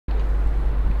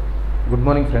Good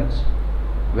morning friends,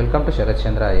 welcome to Sarat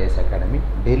Chandra IAS Academy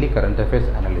Daily Current Affairs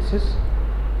Analysis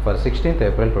for 16th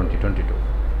April 2022.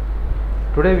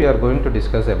 Today we are going to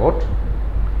discuss about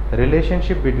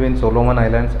relationship between Solomon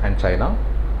Islands and China.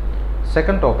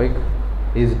 Second topic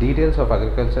is details of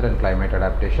agriculture and climate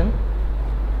adaptation.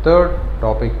 Third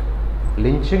topic,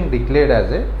 lynching declared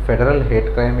as a federal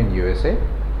hate crime in USA.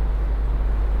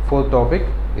 Fourth topic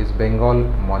is Bengal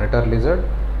monitor lizard.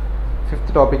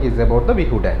 Fifth topic is about the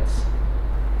Bihu dance.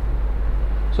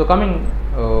 So coming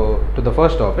to the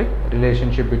first topic,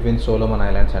 relationship between Solomon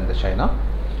Islands and the China.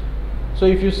 So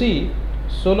if you see,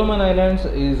 Solomon Islands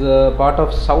is a part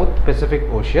of South Pacific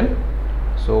Ocean.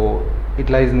 So it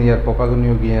lies near Papua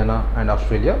New Guinea and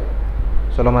Australia.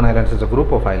 Solomon Islands is a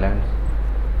group of islands.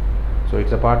 So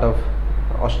it's a part of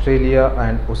Australia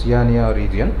and Oceania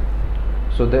region.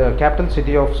 So the capital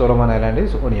city of Solomon Island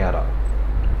is Honiara.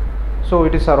 So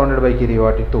it is surrounded by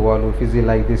Kiribati, Tuvalu, Fiji,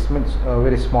 like this, means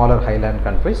very smaller highland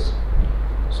countries.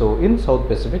 So in South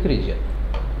Pacific region.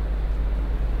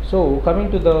 So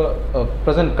coming to the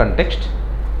present context,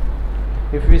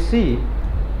 if we see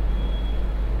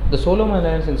the Solomon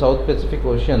Islands in South Pacific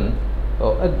Ocean,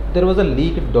 there was a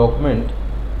leaked document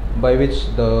by which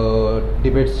the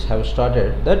debates have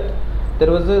started, that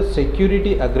there was a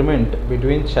security agreement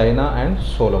between China and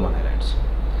Solomon Islands.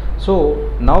 So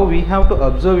now we have to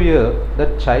observe here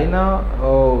that China,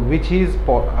 which is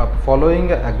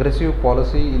following an aggressive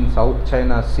policy in South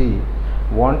China Sea,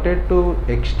 wanted to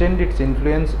extend its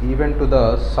influence even to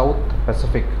the South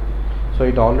Pacific. So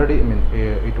it already,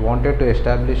 it wanted to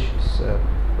establish its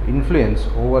influence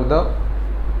over the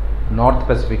North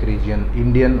Pacific region,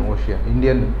 Indian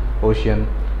Ocean,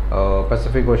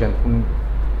 Pacific Ocean,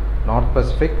 North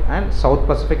Pacific and South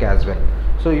Pacific as well.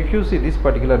 So if you see this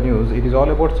particular news, it is all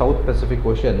about South Pacific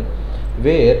Ocean,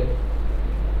 where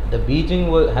the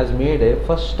Beijing has made a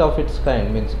first of its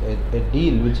kind, means a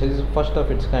deal which is first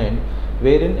of its kind,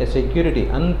 wherein a security,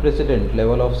 unprecedented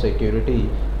level of security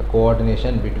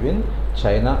coordination between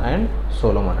China and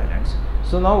Solomon Islands.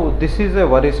 So now this is a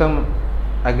worrisome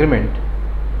agreement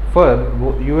for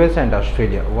US and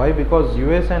Australia. Why? Because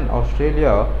US and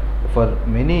Australia for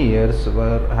many years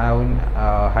were having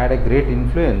had a great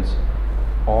influence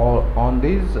on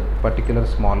these particular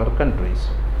smaller countries.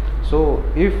 So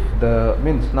if the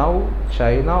now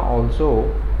China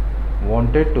also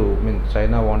wanted to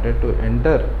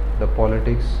enter the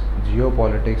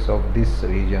geopolitics of this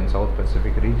region, South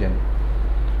Pacific region.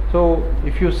 So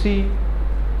if you see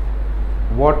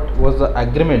what was the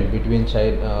agreement between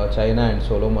China and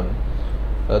Solomon,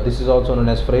 this is also known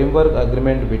as framework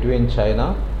agreement between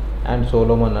China and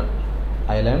Solomon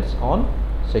Islands on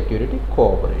security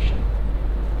cooperation.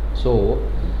 So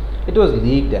it was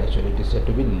leaked, actually it is said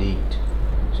to be leaked.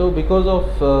 So because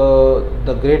of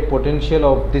the great potential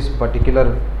of this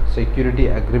particular security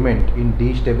agreement in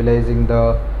destabilizing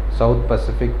the South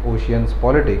Pacific Ocean's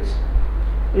politics,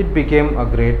 it became a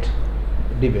great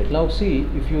debate. Now see,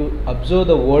 if you observe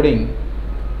the wording,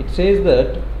 it says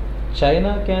that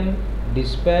China can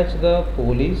dispatch the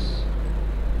police,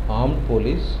 armed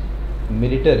police,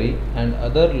 military and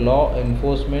other law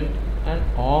enforcement and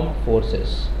armed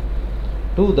forces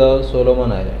to the Solomon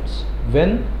Islands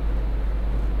when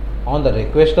on the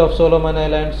request of Solomon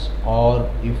Islands,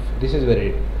 or if this is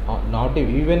very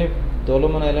even if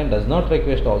Solomon Island does not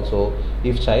request also,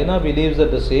 if China believes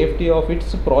that the safety of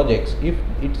its projects, if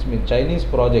it's Chinese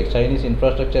projects, Chinese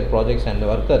infrastructure projects and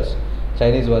workers,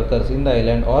 Chinese workers in the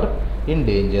island are in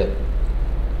danger.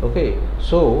 Okay,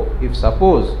 so if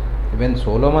suppose when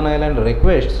Solomon Island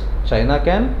requests, China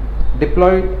can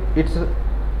deploy its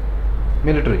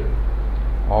military,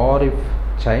 or if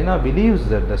China believes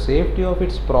that the safety of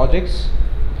its projects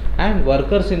and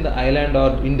workers in the island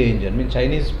are in danger,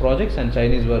 Chinese projects and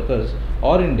Chinese workers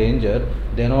are in danger,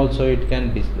 then also it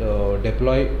can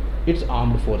deploy its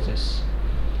armed forces.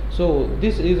 So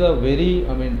this is a very,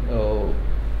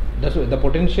 the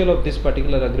potential of this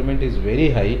particular agreement is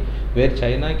very high, where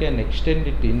China can extend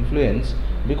its influence.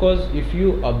 Because if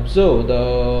you observe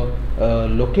the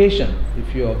location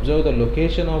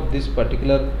of this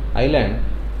particular island,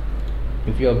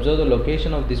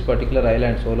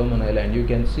 Solomon Island, you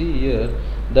can see here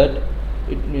that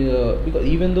because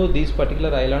even though these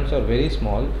particular islands are very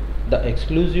small, the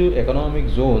exclusive economic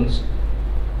zones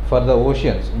for the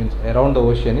oceans, around the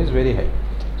ocean, is very high.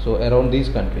 So around this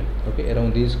country,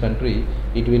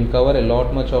 it will cover a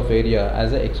lot much of area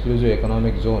as an exclusive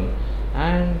economic zone.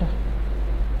 And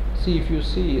see, if you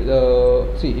see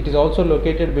it is also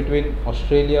located between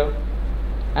Australia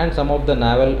and some of the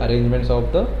naval arrangements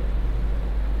of the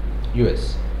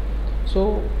US.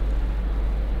 So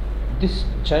this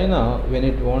China, when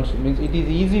it wants, means it is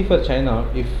easy for China,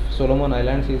 if Solomon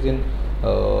Islands is in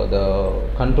the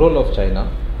control of China,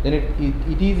 then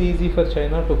it is easy for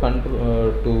China to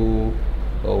control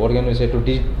what can we say, to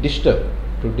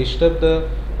disturb the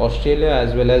Australia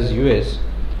as well as US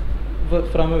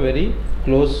from a very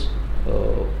close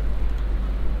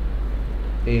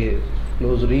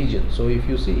region. So if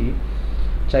you see,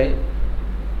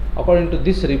 according to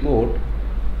this report,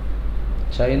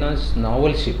 China's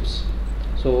naval ships,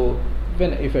 so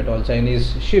if at all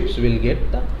Chinese ships will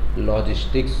get the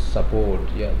logistics support,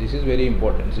 this is very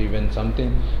important. So when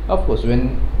something, of course,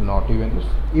 when not even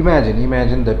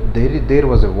imagine that there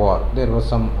was a war, there was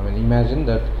some, imagine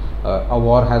that a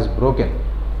war has broken,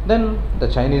 then the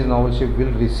Chinese naval ship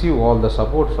will receive all the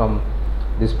support from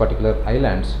these particular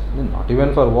islands, not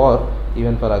even for war,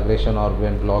 even for aggression or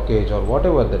when blockage or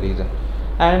whatever the reason.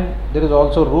 And there is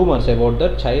also rumors about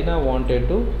that China wanted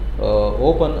to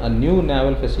open a new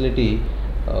naval facility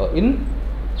in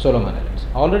Solomon Islands.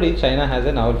 Already China has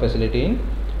a naval facility in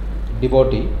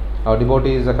Djibouti.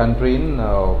 Djibouti is a country in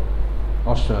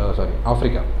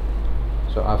Africa.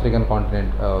 So African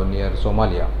continent, near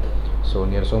Somalia. So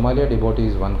near Somalia, Djibouti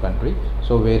is one country.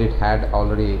 So where it had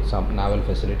already some naval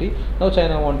facility. Now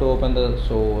China want to open the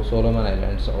Solomon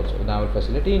Islands also, naval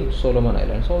facility in Solomon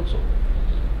Islands also.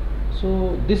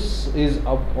 So this is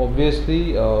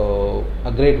obviously a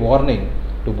great warning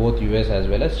to both US as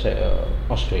well as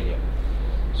Australia.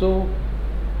 So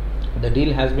the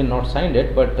deal has been not signed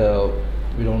yet, but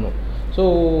we don't know.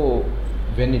 So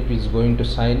when it is going to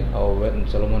sign, or when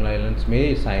Solomon Islands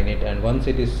may sign it, and once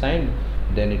it is signed,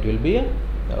 then it will be a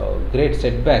great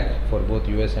setback for both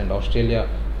US and Australia.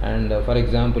 And for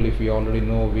example, if you already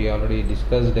know, we already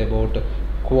discussed about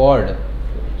Quad.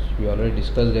 We already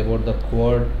discussed about the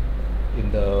Quad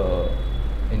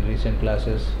in recent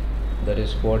classes. That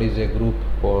is, Quad is a group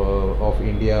of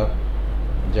India,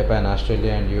 Japan,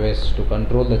 Australia and US to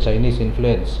control the Chinese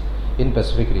influence in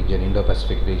Pacific region,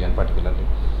 Indo-Pacific region particularly.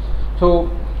 So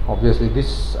obviously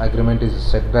this agreement is a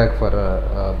setback for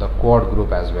the Quad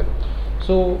group as well.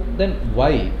 So then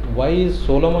why is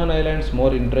Solomon Islands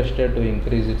more interested to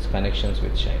increase its connections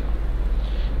with China?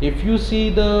 If you see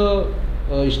the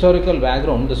historical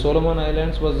background, the Solomon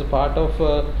Islands was a part of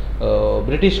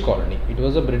British colony. It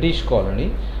was a British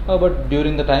colony, but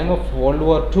during the time of World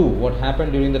War II, what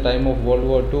happened during the time of World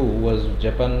War II was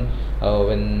Japan,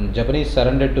 when Japanese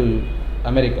surrendered to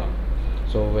America.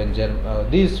 So when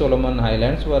these Solomon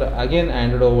Islands were again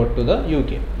handed over to the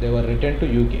UK, they were returned to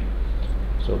UK.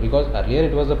 So because earlier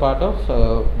it was a part of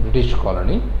British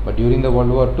colony, but during the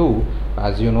World War II,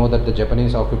 as you know, that the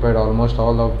Japanese occupied almost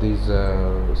all of these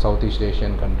Southeast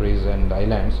Asian countries and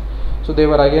islands. So they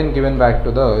were again given back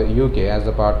to the UK as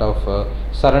a part of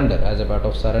surrender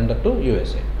to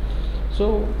USA.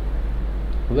 So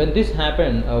when this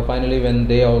happened, finally when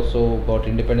they also got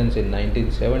independence in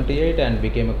 1978 and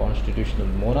became a constitutional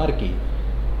monarchy,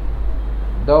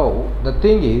 though the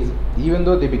thing is, even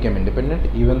though they became independent,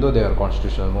 even though they are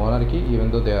constitutional monarchy,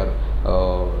 even though they are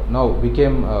now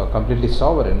became completely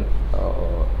sovereign,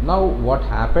 now what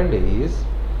happened is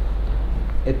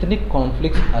ethnic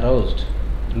conflicts aroused,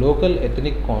 local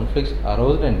ethnic conflicts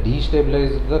aroused and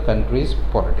destabilized the country's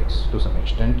politics to some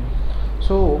extent.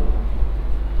 So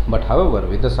but however,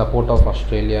 with the support of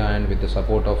Australia and with the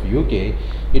support of UK,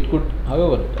 it could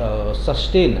however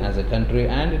sustain as a country,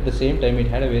 and at the same time it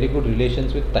had a very good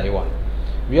relations with Taiwan.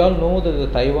 We all know that the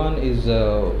Taiwan is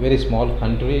a very small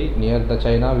country near the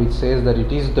China, which says that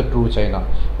it is the true China,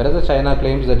 whereas the China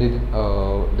claims that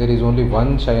there is only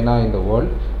one China in the world,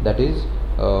 that is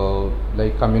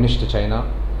like communist China,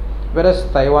 whereas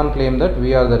Taiwan claim that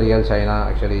we are the real China.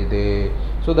 Actually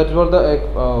so that's what the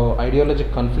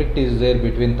ideological conflict is there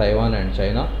between Taiwan and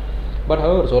China. But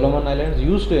however, Solomon Islands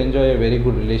used to enjoy a very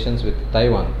good relations with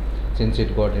Taiwan since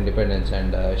it got independence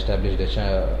and established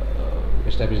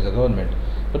the government.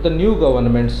 But the new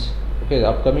governments, the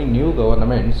upcoming new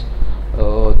governments,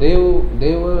 they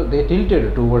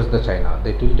tilted towards the China.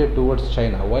 They tilted towards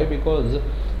China. Why? Because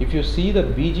if you see the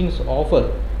Beijing's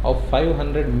offer of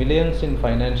 500 millions in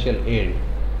financial aid,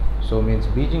 so means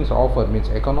Beijing's offer, means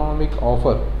economic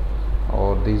offer,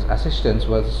 or these assistance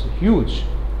was huge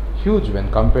when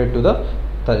compared to the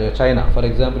China. For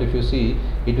example, if you see,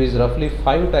 it is roughly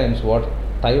 5 times what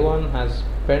Taiwan has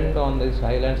spent on these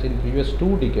islands in previous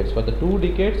 2 decades. For the 2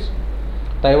 decades,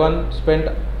 Taiwan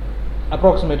spent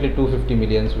approximately 250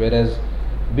 millions, whereas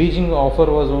Beijing offer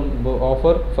was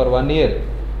offer for 1 year.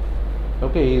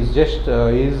 Is just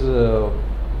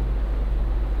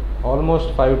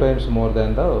almost 5 times more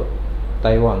than the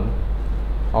Taiwan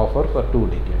offer for 2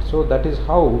 decades. So that is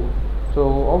how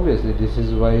So obviously this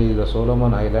is why the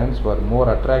Solomon Islands were more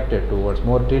tilted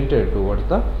towards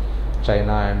the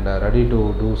China and ready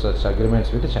to do such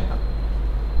agreements with China.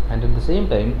 And at the same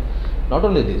time, not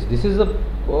only this is the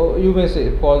you may say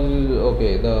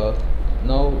okay, the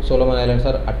now Solomon Islands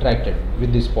are attracted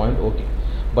with this point, okay,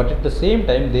 but at the same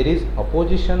time there is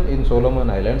opposition in Solomon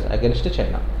Islands against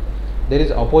China. There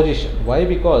is opposition. Why?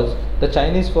 Because the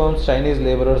Chinese firms, Chinese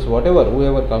laborers,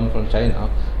 whoever come from China,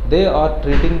 they are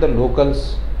treating the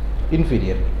locals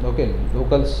inferiorly. Okay,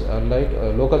 locals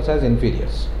as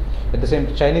inferiors. At the same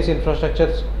time, Chinese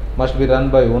infrastructures must be run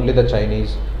by only the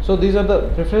Chinese. So these are the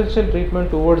preferential treatment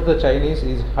towards the Chinese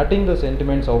is hurting the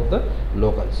sentiments of the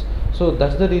locals. So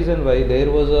that's the reason why there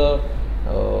was a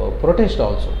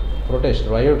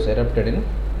riots erupted in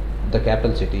the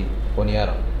capital city,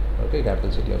 Honiara. Okay,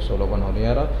 capital city of Solomon,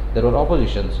 Honiara. There were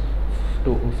oppositions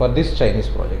for these Chinese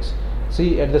projects.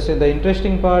 See, at the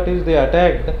interesting part is they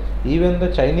attacked even the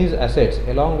Chinese assets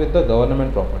along with the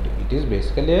government property. It is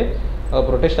basically a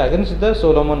protest against the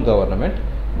Solomon government,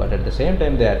 but at the same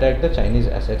time they attacked the Chinese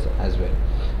assets as well.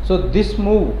 So this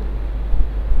move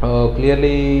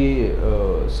clearly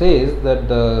says that in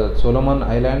the Solomon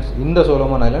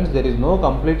Islands there is no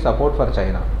complete support for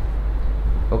China.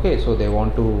 Okay, so they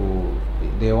want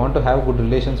to have good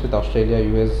relations with Australia,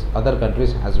 US, other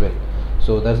countries as well.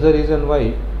 So that's the reason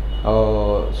why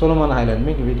Solomon Island,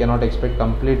 we cannot expect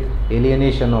complete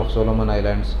alienation of Solomon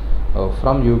Islands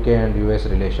from UK and US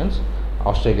relations,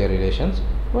 Australia relations.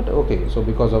 But okay, so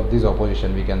because of this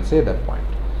opposition we can say that point.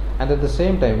 And at the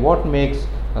same time, what makes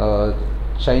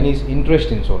Chinese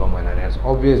interest in Solomon Islands?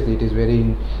 Obviously it is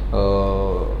very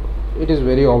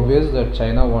obvious that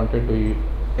China wanted to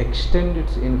extend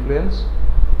its influence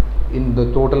in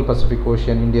the total Pacific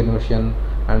Ocean, Indian Ocean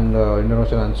and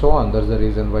so on. That's the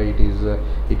reason why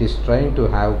it is trying to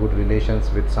have good relations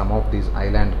with some of these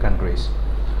island countries.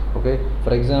 Okay,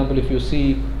 for example, if you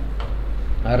see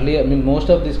earlier, most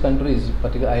of these countries,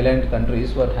 particularly island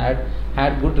countries,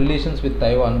 had good relations with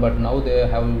Taiwan, but now they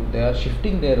are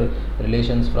shifting their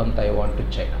relations from Taiwan to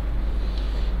China.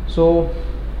 So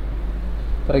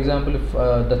for example, if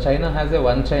the China has a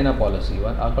one China policy,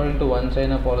 according to one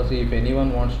China policy, if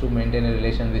anyone wants to maintain a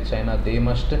relation with China, they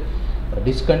must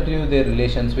discontinue their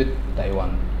relations with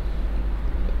Taiwan.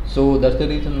 So that's the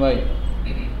reason why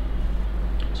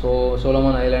so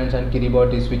Solomon Islands and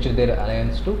Kiribati switched their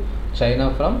alliance to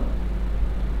China from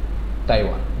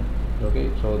Taiwan. Okay,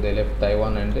 so they left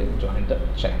Taiwan and they joined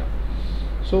China.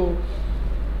 So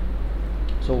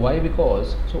why?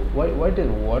 Because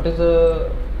what is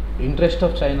the interest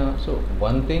of China? So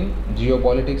one thing,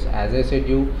 geopolitics. As I said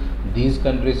these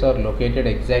countries are located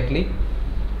exactly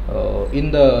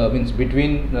in the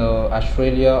between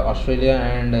Australia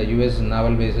and US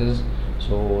naval bases.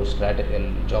 So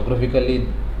geographically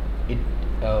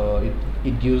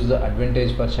it gives the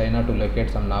advantage for China to locate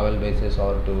some naval bases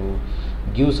or to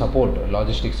give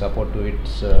logistic support to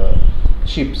its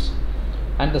ships.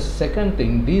 And the second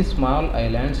thing, these small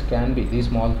island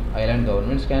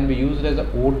governments can be used as a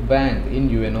vote bank in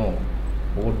UN.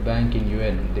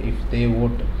 If they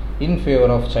vote in favor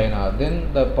of China,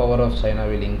 then the power of China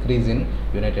will increase in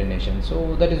United Nations.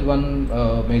 So that is one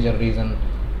major reason.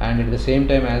 And at the same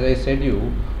time, as I said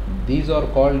these are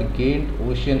called gained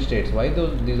ocean states. Why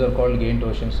these are called gained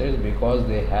ocean states? Because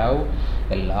they have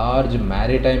a large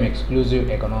maritime exclusive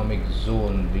economic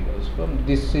zone. Because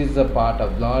this is a part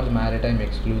of large maritime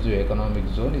exclusive economic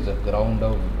zone is a ground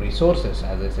of resources,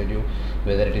 as I said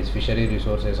whether it is fishery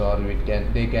resources or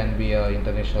they can be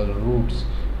international routes.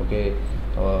 Okay,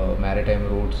 maritime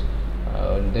routes.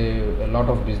 A lot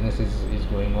of business is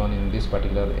going on in this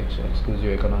particular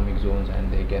exclusive economic zones,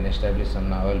 and they can establish some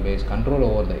naval base. Control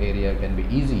over the area can be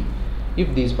easy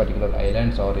if these particular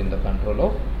islands are in the control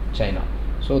of China.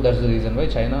 So that's the reason why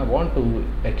China want to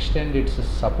extend its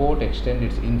support, extend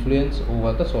its influence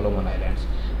over the Solomon Islands.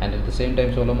 And at the same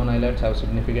time, Solomon Islands have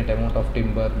significant amount of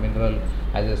timber, mineral,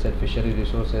 as I said, fishery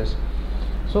resources.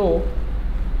 So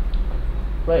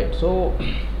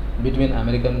between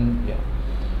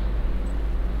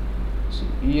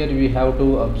here we have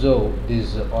to observe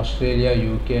this Australia,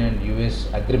 UK and US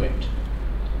agreement.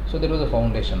 So there was a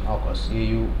foundation, AUKUS,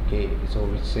 AUK, so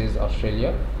which says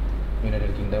Australia,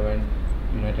 United Kingdom and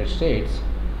United States.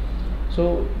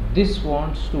 So this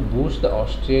wants to boost the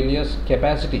Australia's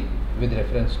capacity with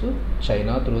reference to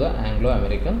China through the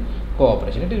Anglo-American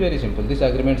cooperation. It is very simple. This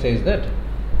agreement says that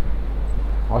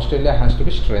Australia has to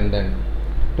be strengthened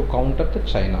to counter the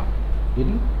China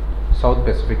in South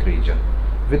Pacific region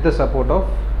with the support of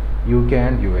UK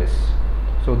and US.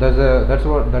 So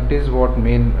that is what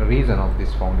main reason of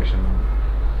this foundation.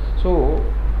 So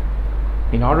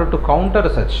in order to counter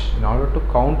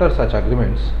such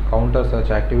agreements, counter such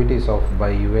activities of by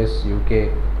US, UK,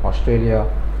 Australia,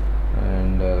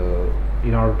 and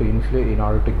in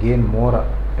order to gain more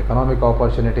economic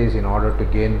opportunities, in order to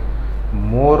gain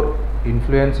more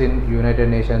influence in United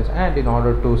Nations, and in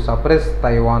order to suppress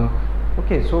Taiwan.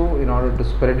 Okay, so in order to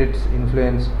spread its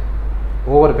influence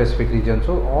over Pacific region.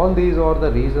 So all these are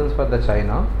the reasons for the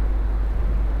China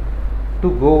to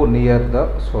go near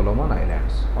the Solomon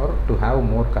Islands, or to have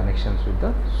more connections with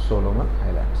the Solomon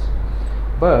Islands.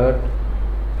 But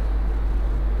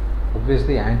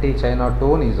obviously anti-China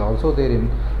tone is also there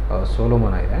in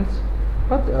Solomon Islands,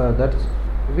 but that's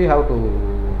we have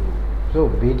to, so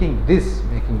making this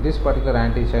particular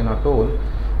anti-China tone.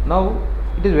 Now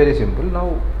it is very simple. Now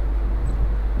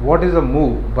what is the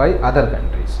move by other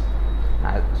countries?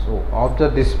 So after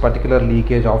this particular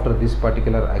leakage, after this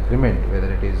particular agreement,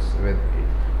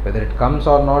 whether it comes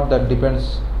or not, that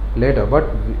depends later, but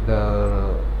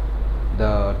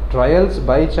the trials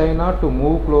by China to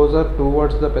move closer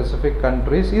towards the Pacific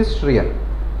countries is real.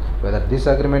 Whether this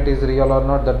agreement is real or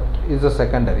not, that is a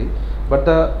secondary, but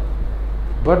the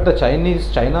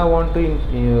China want to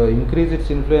increase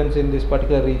its influence in this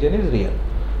particular region is real.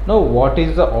 Now what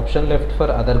is the option left for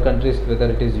other countries,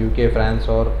 whether it is UK, France,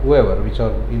 or whoever,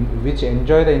 which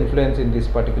enjoy the influence in this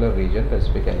particular region,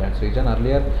 Pacific Islands region?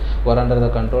 Earlier were under the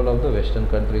control of the Western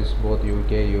countries, both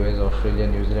UK, US, Australia,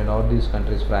 New Zealand. All these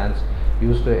countries, France,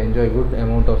 used to enjoy good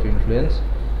amount of influence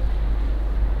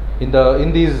in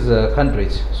these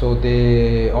countries. So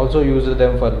they also used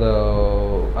them for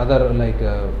the other, like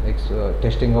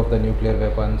testing of the nuclear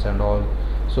weapons and all.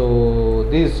 So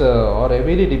these are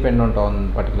heavily dependent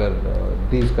on particular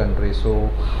these countries. So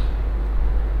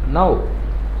now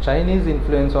Chinese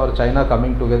influence, or China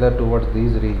coming together towards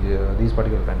these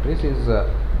particular countries, is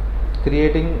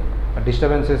creating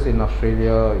disturbances in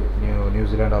Australia, New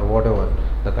Zealand, or whatever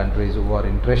the countries who are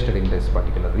interested in this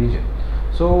particular region.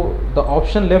 So the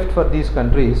option left for these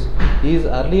countries is,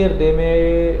 earlier they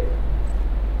may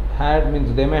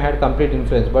had complete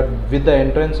influence, but with the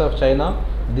entrance of China,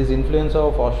 this influence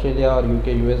of Australia or UK,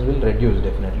 US will reduce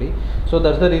definitely. So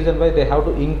that's the reason why they have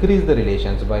to increase the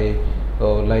relations by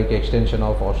like extension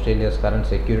of Australia's current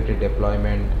security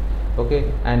deployment.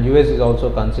 Okay, and US is also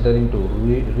considering to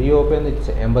reopen its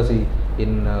embassy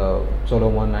in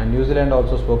Solomon, and New Zealand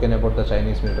also spoken about the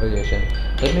Chinese militarization.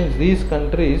 That means these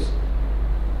countries,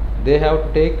 they have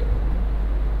to take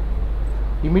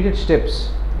immediate steps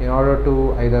in order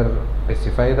to either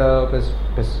pacify the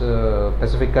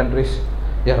Pacific countries,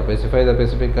 pacify the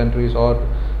Pacific countries, or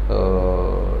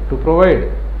to provide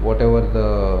whatever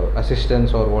the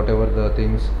assistance or whatever the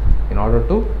things in order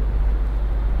to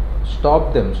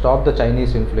stop the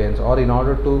Chinese influence, or in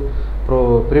order to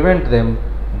prevent them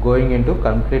going into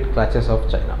complete clutches of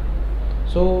China.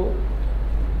 So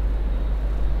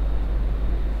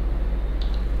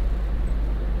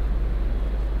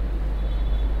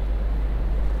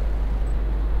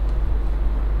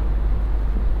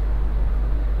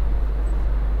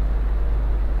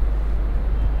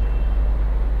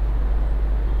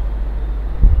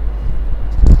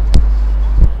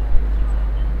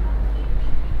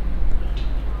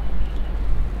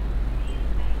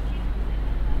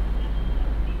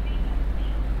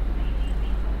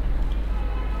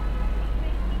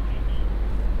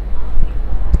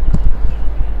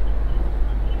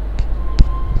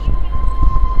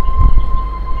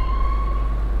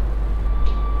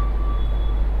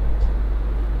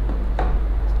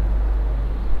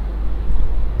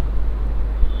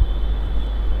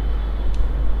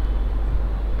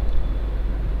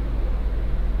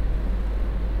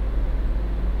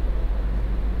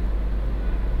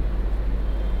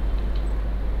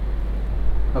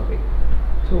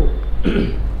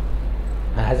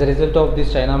as a result of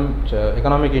this China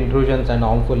economic intrusions and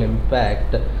harmful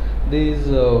impact,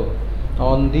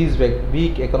 on these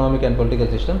weak economic and political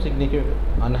systems, significant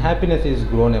unhappiness is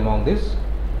grown among these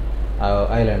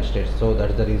island states. So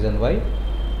that's the reason why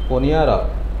Honiara,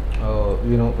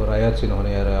 riots in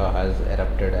Honiara has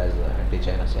erupted as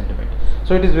anti-China sentiment.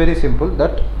 So it is very simple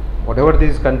that whatever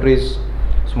these countries,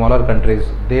 smaller countries,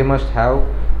 they must have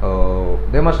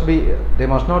they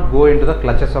must not go into the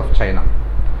clutches of China.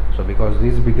 So because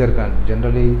these bigger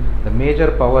generally the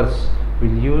major powers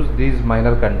will use these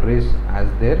minor countries as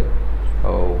their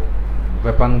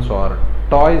weapons or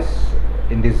toys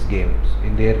in these games,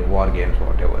 in their war games,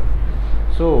 whatever.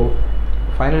 So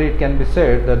finally it can be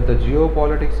said that the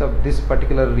geopolitics of this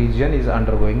particular region is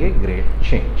undergoing a great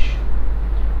change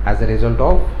as a result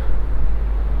of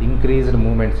increased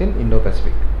movements in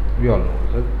Indo-Pacific. We all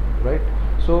know, right?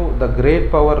 So the great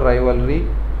power rivalry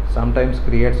sometimes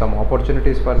create some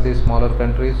opportunities for these smaller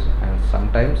countries, and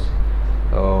sometimes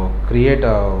create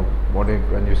a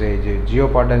when you say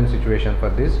geopolitical situation for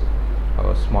these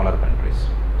smaller countries,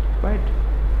 right?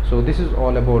 So this is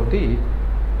all about the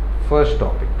first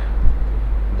topic,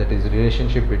 that is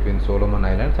relationship between Solomon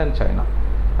Islands and China.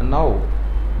 And now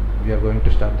we are going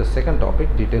to start the second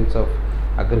topic, details of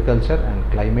agriculture and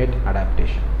climate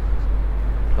adaptation.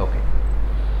 Okay,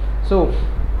 so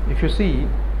if you see,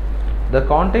 the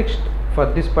context for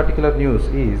this particular news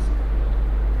is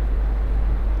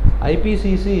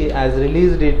IPCC has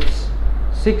released its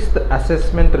 6th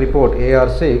assessment report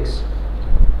AR6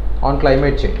 on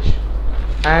climate change,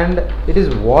 and it is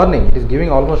giving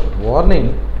almost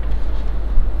warning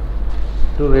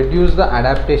to reduce the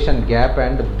adaptation gap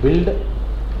and build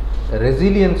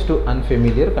resilience to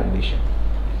unfamiliar condition.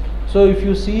 So if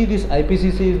you see, this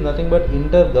IPCC is nothing but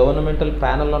Intergovernmental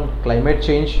Panel on Climate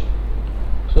Change.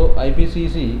 So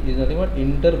IPCC is nothing but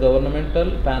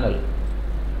Intergovernmental Panel.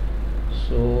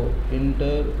 So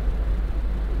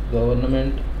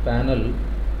Intergovernment Panel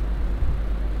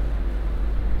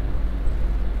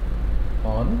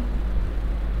on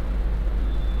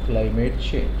Climate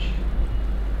Change.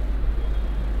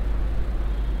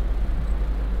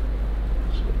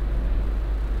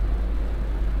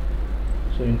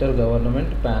 So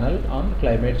Intergovernment Panel on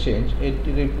Climate Change, it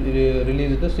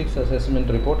released the 6th assessment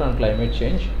report on climate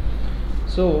change.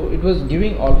 So it was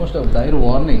giving almost a dire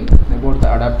warning about the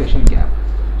adaptation gap.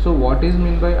 So what is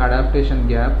meant by adaptation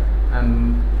gap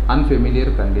and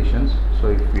unfamiliar conditions? So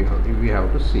if we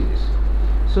have to see this.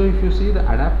 So if you see, the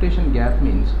adaptation gap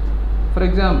means, for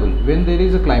example, when there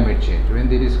is a climate change,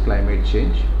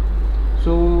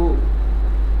 so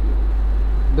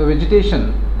the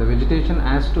vegetation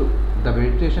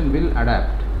will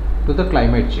adapt to the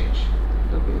climate change.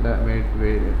 Okay, the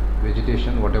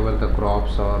vegetation, whatever the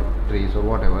crops or trees or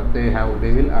whatever they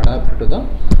will adapt to the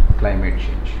climate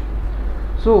change.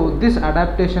 So this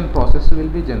adaptation process will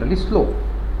be generally slow.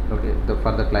 Okay,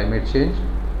 for the climate change,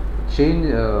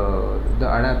 the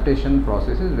adaptation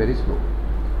process is very slow.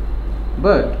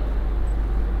 But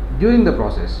during the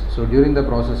process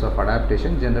of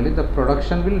adaptation, generally the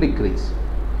production will decrease.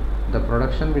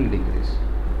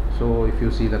 So if you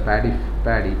see the paddy,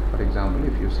 for example,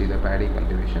 if you see the paddy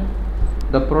cultivation,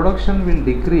 the production will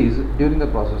decrease during the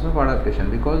process of adaptation,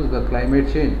 because the climate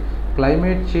change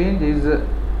is,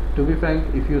 to be frank,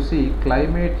 if you see,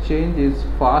 climate change is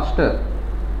faster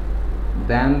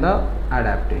than the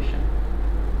adaptation.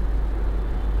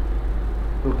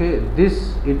 Okay,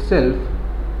 this itself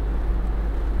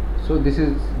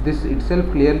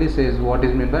clearly says what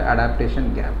is meant by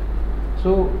adaptation gap.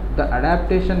 So the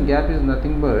adaptation gap is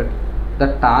nothing but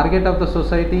the target of the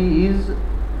society is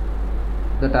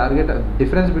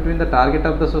difference between the target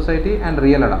of the society and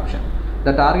real adoption.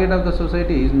 The target of the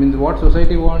society means what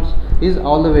society wants is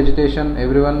all the vegetation,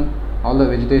 all the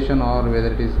vegetation, or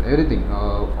whether it is everything,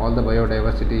 all the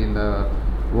biodiversity in the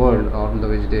world, all the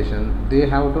vegetation, they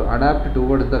have to adapt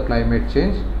towards the climate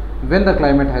change when the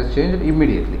climate has changed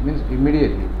immediately. Means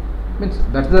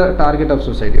that's the target of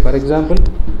society. For example,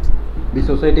 the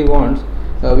society wants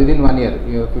within 1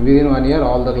 year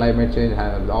all the climate change,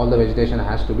 all the vegetation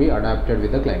has to be adapted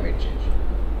with the climate change.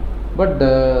 But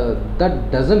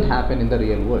that doesn't happen in the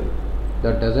real world.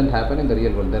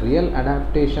 The real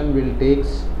adaptation will take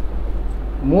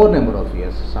more number of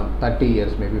years, some 30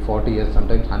 years, maybe 40 years,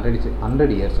 sometimes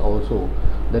 100 years also.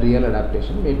 The real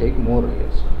adaptation may take more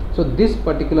years. So this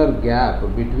particular gap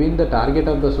between the target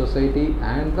of the society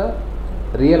and the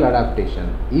real adaptation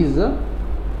is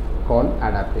called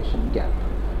adaptation gap.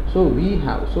 So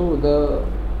the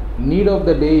need of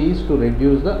the day is to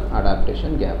reduce the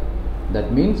adaptation gap.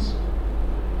 That means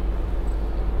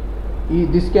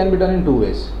this can be done in two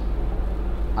ways: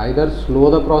 either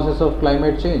slow the process of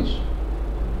climate change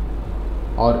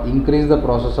or increase the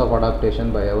process of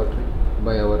adaptation by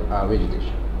our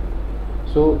vegetation.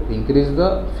 So increase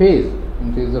the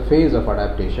phase of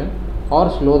adaptation or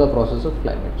slow the process of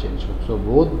climate change. So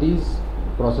both these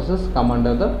processes come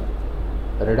under the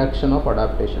reduction of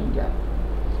adaptation gap.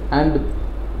 And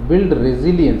build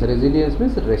resilience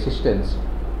means resistance,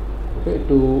 okay,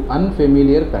 to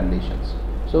unfamiliar conditions.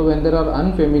 So when there are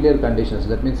unfamiliar conditions,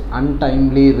 that means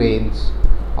untimely rains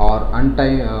or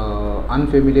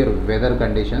unfamiliar weather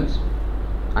conditions,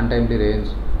 untimely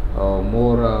rains,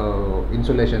 more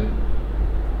insulation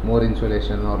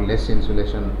or less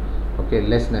insulation, okay,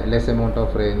 less amount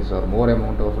of rains or more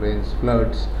amount of rains,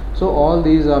 floods. So all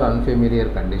these are unfamiliar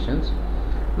conditions.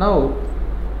 Now,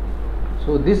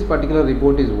 so this particular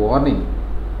report is warning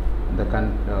the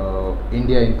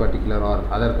India in particular, or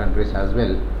other countries as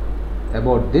well,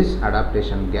 about this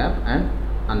adaptation gap and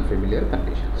unfamiliar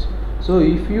conditions. So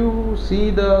if you see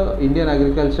the Indian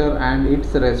agriculture and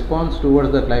its response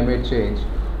towards the climate change,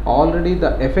 already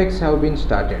the effects have been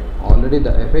started.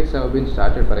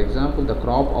 For example, the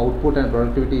crop output and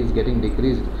productivity is getting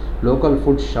decreased. Local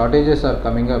food shortages are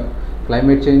coming up.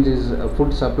 Climate change is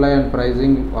food supply and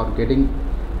pricing are getting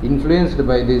influenced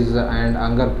by this, and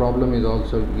hunger problem is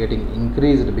also getting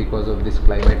increased because of this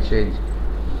climate change.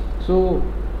 So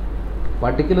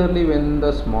particularly when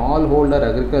the smallholder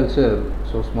agriculture,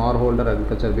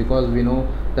 because we know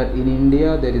that in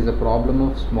India there is a problem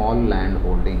of small land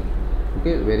holding,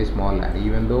 okay, very small land.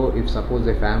 Even though if suppose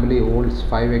a family holds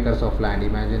 5 acres of land,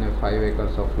 imagine a 5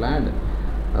 acres of land,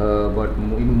 but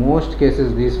in most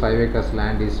cases these 5 acres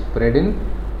land is spread in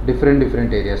different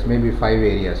areas, maybe 5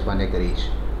 areas, 1 acre each.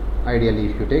 Ideally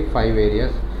if you take 5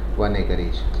 areas, 1 acre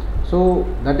each. So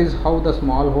that is how the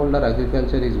smallholder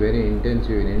agriculture is very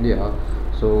intensive in India.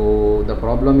 So the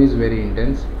problem is very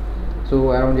intense.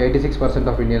 So around 86%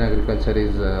 of Indian agriculture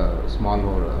is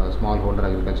smallholder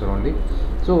agriculture only.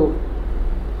 So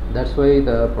that's why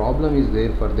the problem is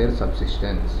there for their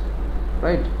subsistence,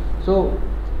 right? So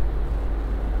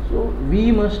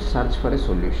we must search for a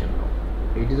solution now.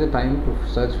 It is a time to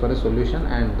search for a solution,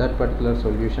 and that particular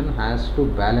solution has to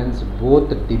balance both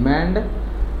demand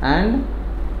and,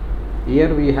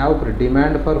 here we have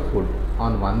demand for food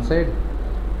on one side,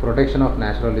 protection of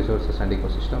natural resources and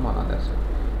ecosystem on other side.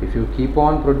 If you keep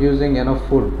on producing enough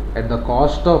food at the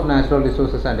cost of natural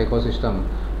resources and ecosystem,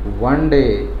 one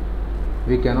day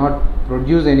we cannot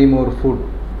produce any more food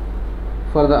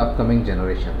for the upcoming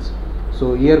generations.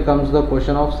 So here comes the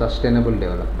question of sustainable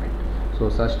development. So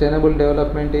sustainable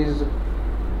development is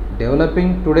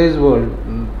developing today's world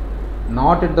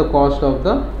not at the cost of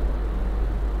the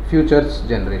future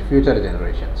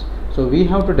generations. So we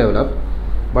have to develop,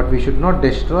 but we should not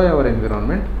destroy our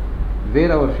environment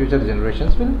where our future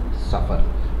generations will suffer.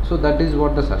 So that is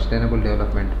what the sustainable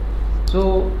development.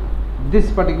 So this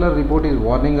particular report is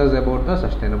warning us about the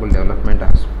sustainable development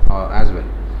as well.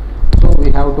 So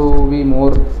we have to be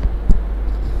more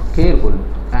careful,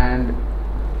 and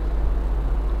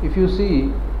if you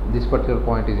see, this particular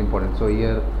point is important. So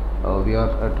here we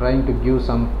are trying to give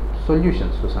some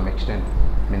solutions to some extent,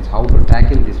 means how to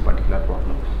tackle this particular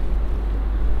problem.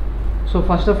 So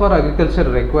first of all, agriculture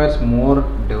requires more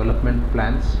development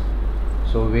plans,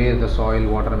 so where the soil,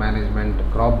 water management,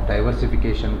 crop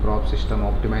diversification, crop system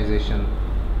optimization,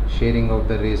 sharing of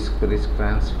the risk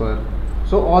transfer.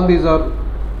 So all these are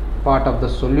part of the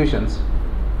solutions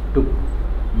to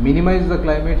minimize the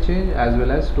climate change as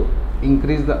well as to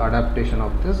increase the adaptation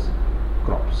of these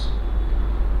crops.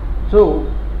 So,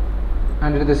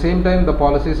 and at the same time the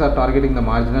policies are targeting the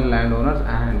marginal landowners,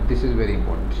 and this is very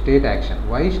important. State action.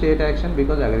 Why state action?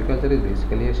 Because agriculture is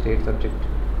basically a state subject.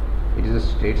 It is a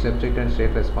state subject and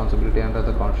state responsibility under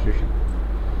the constitution.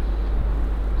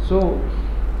 So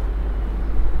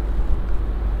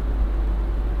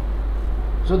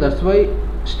that's why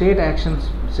state action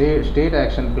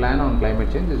plan on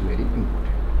climate change is very important.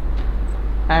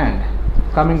 And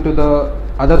coming to the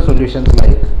other solutions,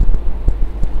 like,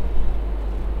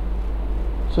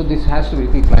 so this has to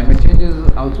be, climate change is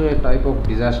also a type of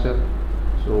disaster.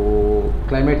 So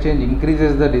climate change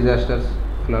increases the disasters,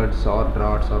 floods or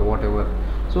droughts or whatever.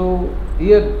 So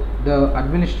here the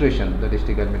administration, the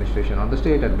district administration or the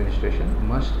state administration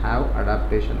must have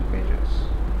adaptation measures,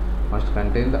 must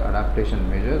contain the adaptation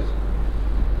measures.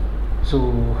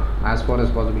 So as far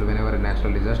as possible, whenever a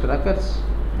natural disaster occurs,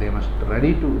 they must get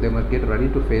ready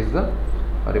to face the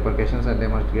repercussions, and they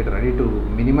must get ready to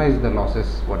minimize the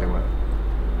losses, whatever.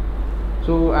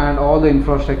 So, and all the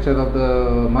infrastructure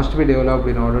must be developed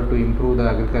in order to improve the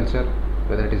agriculture,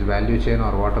 whether it is value chain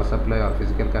or water supply or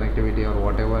physical connectivity or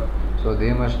whatever. So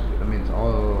they must,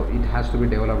 it has to be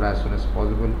developed as soon as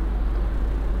possible.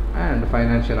 And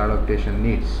financial adaptation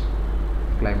needs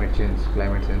climate change,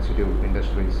 climate sensitive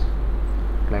industries.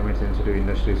 Climate sensitive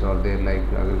industries are there, like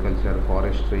agriculture,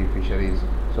 forestry, fisheries.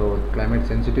 So climate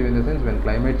sensitive in the sense, when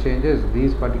climate changes,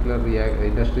 these particular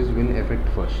industries will affect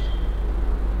first.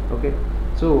 Okay,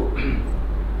 so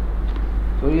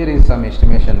here is some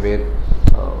estimation where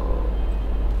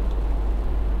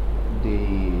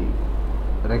the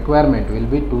requirement will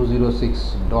be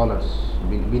 $206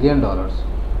 billion,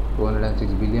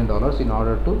 $206 billion in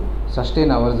order to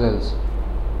sustain ourselves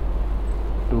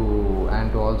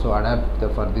and to also adapt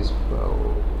for this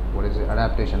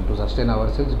adaptation, to sustain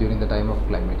ourselves during the time of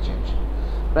climate change,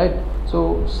 right?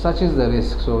 So such is the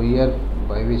risk. So here,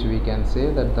 by which we can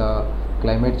say that the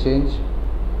climate change,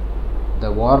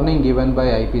 the warning given by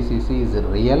IPCC is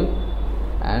real,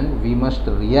 and we must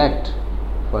react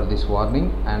for this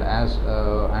warning, and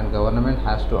and government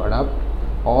has to adopt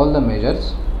all the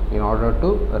measures in order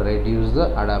to reduce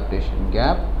the adaptation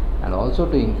gap and also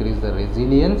to increase the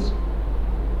resilience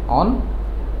on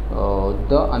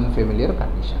the unfamiliar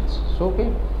conditions. So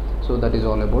so that is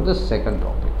all about the second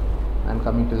topic. And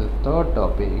coming to the third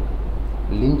topic,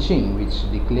 lynching, which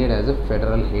declared as a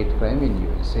federal hate crime in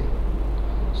USA.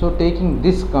 So taking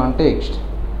this context,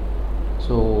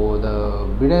 so the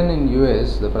Biden in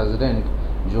US, the president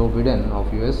Joe Biden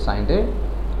of US signed a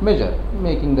measure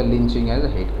making the lynching as a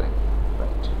hate crime.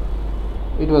 Right.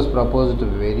 It was proposed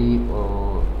in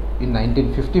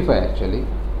 1955 actually.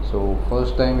 So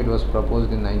first time it was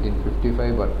proposed in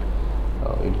 1955, but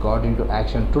it got into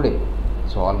action today.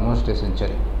 So almost a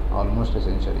century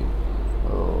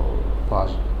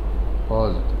passed.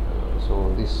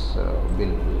 So this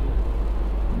bill.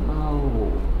 Now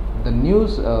the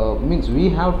news means we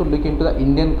have to look into the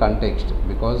Indian context,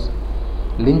 because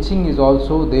lynching is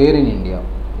also there in India.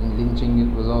 Lynching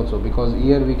it was also, because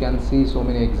here we can see so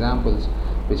many examples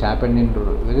which happened in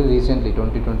very recently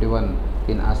 2021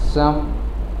 in Assam.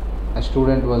 A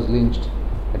student was lynched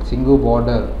at Singhu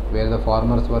border where the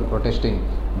farmers were protesting.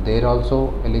 There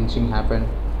also a lynching happened,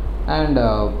 and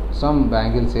some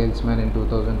bangle salesman in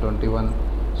 2021.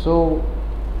 So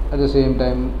at the same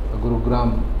time,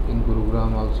 in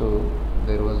Gurugram also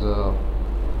there was a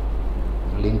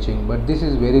lynching, but this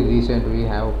is very recent.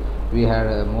 We had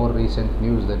a more recent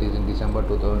news, that is in December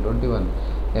 2021,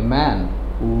 a man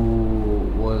who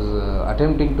was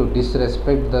attempting to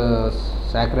disrespect the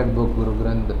sacred book Guru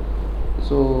Granth.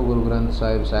 So Guru Granth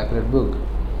Sahib sacred book,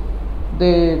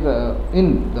 they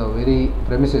in the very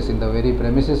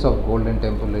premises of Golden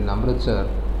Temple in Amritsar,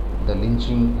 the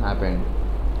lynching happened.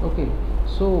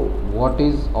 So what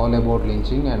is all about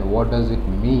lynching and what does it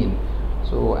mean?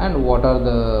 So, and what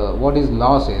is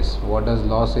law says, what does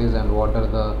law says, and what are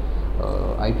the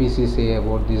IPC say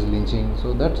about this lynching?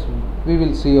 So that's, we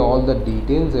will see all the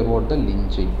details about the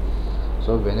lynching.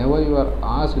 So whenever you are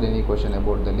asked any question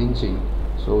about the lynching,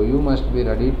 so you must be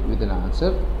ready with an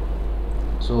answer.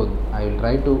 So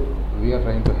we are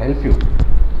trying to help you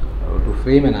to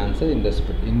frame an answer in this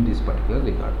particular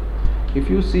regard. If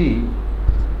you see,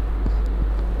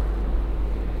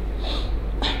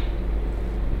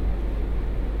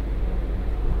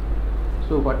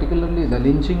 so particularly the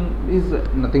lynching is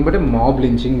nothing but a mob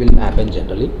lynching will happen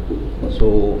generally.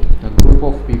 So a group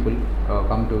of people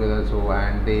come together, so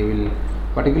and they will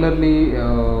particularly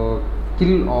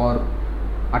kill or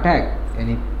attack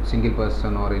any single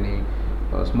person or any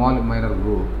small minor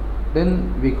group,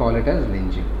 then we call it as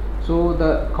lynching. So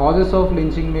the causes of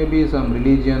lynching may be some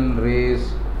religion,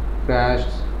 race,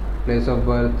 caste, place of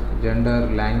birth, gender,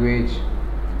 language,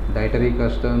 dietary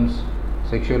customs,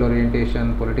 sexual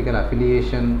orientation, political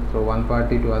affiliation from one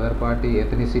party to other party,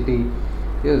 ethnicity.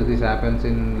 Yes, this happens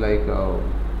in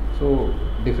so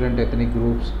different ethnic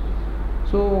groups.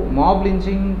 So mob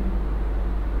lynching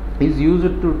is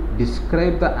used to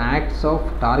describe the acts of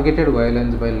targeted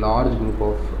violence by large group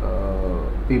of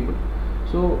people.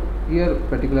 So here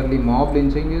particularly mob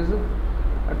lynching is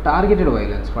a targeted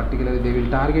violence. Particularly they will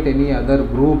target any other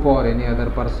group or any other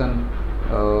person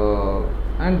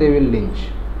and they will lynch.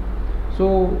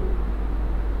 So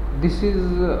this is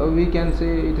we can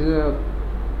say it is a,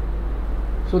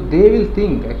 so they will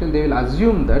think, actually they will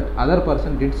assume that other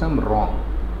person did some wrong.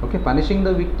 Punishing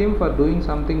the victim for doing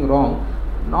something wrong,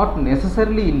 not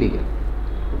necessarily illegal.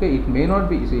 It may not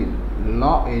be, see,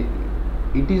 law,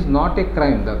 it is not a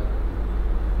crime,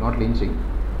 not lynching.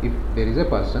 If there is a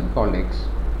person called X,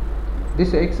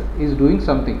 this X is doing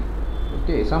something,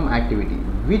 some activity,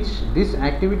 which this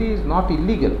activity is not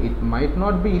illegal. It might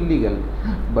not be illegal,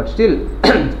 but still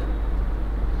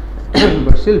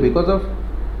because of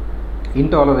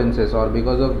intolerances or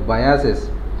because of biases,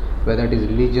 whether it is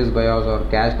religious bias or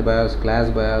caste bias, class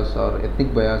bias or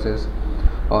ethnic biases,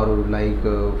 or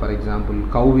for example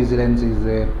cow vigilance is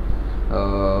there,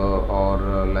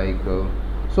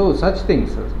 so such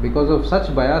things, because of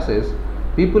such biases,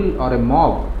 people or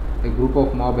a group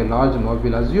of mob, a large mob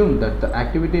will assume that the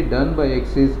activity done by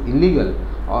X is illegal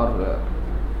or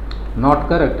not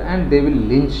correct, and they will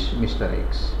lynch Mr.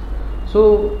 X.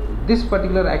 So this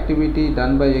particular activity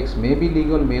done by X may be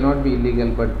legal, may not be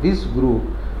illegal, but this group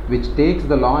which takes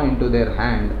the law into their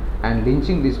hand and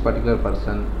lynching this particular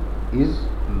person is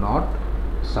not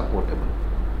supportable.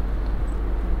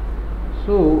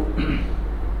 So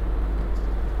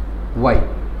why?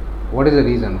 What is the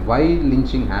reason why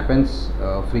lynching happens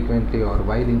frequently, or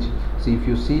why lynching? See, if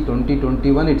you see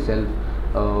 2021 itself,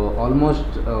 almost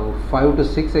 5 to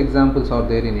 6 examples are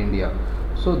there in India.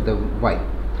 So why?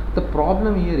 The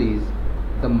problem here is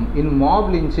in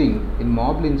mob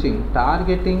lynching,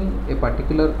 targeting a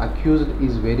particular accused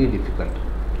is very difficult.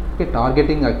 Okay,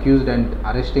 targeting accused and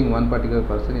arresting one particular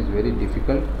person is very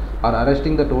difficult, or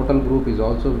arresting the total group is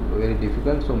also very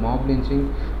difficult. So mob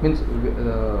lynching means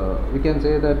we can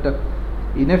say that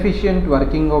inefficient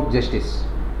working of justice.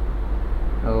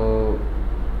 So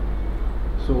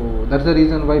that's the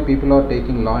reason why people are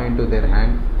taking law into their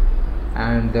hand,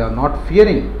 and they are not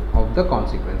fearing of the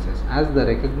consequences, as the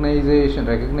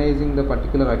recognizing the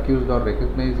particular accused or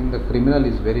recognizing the criminal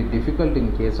is very difficult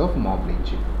in case of mob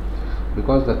lynching,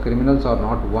 because the criminals are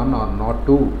not one or not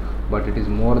two, but it is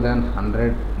more than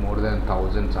 100, more than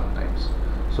 1,000 sometimes.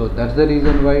 So that's the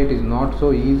reason why it is not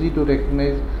so easy to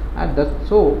recognize, and that's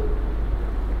so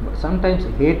sometimes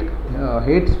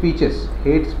hate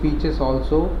speeches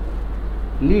also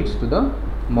leads to the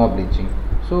mob lynching.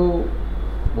 So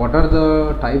what are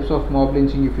the types of mob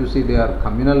lynching? If you see, they are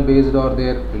communal based, or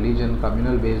their religion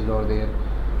communal based, or their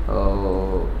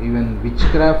even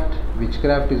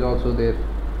witchcraft is also there.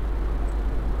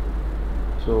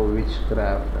 So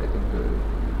witchcraft, I think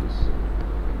is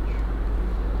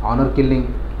honor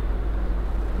killing,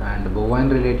 and bovine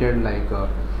related like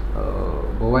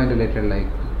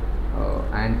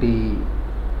anti.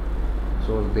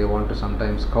 So they want to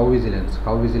sometimes cow vigilance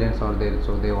are there,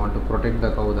 so they want to protect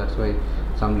the cow. That's why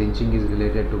some lynching is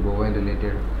related to bovine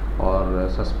related, or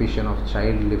suspicion of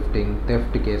child lifting,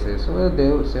 theft cases. So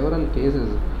there are several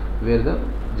cases where the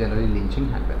generally lynching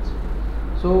happens.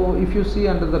 So if you see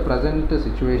under the present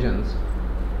situations,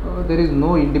 there is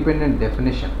no independent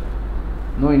definition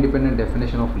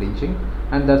of lynching,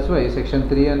 and that's why section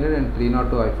 300 and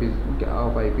 302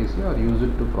 of IPC are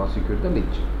used to prosecute the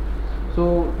lynching.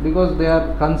 So because they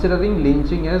are considering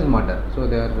lynching as murder, so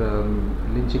they are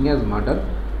lynching as murder,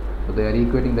 so they are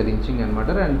equating the lynching and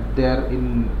murder, and they are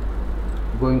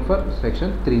going for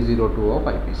section 302 of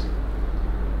IPC.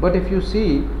 But if you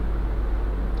see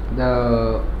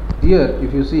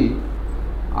if you see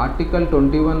article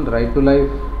 21, right to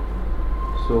life,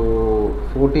 so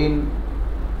 14,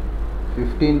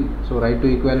 15, so right to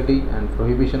equality and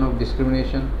prohibition of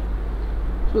discrimination.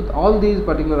 So all these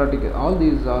particular articles, all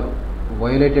these are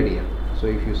violated here. So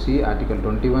if you see article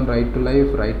 21, right to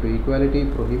life, right to equality,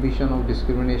 prohibition of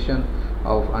discrimination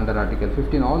of under article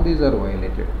 15, all these are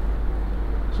violated.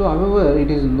 So however, it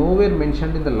is nowhere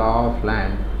mentioned in the law of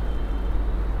land,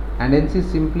 and hence is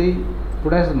simply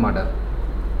put as murder.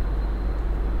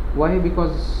 Why?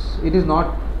 Because it is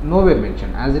nowhere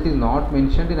mentioned. As it is not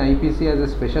mentioned in IPC as a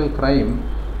special crime,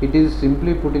 it is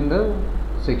simply put in the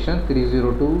section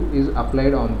 302 is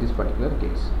applied on this particular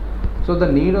case. So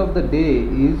the need of the day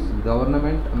is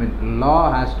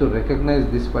law has to recognize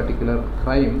this particular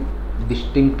crime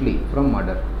distinctly from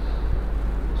murder.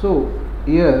 So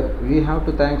here we have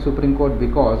to thank Supreme Court,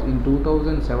 because in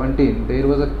 2017 there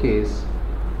was a case.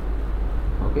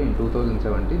 Okay, in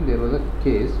 2017 there was a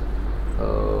case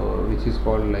which is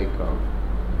called like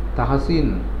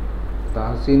Tahsin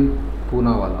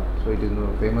Poonawalla. So it is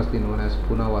famously known as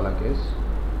Poonawalla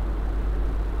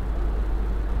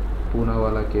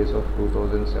case of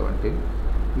 2017,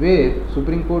 where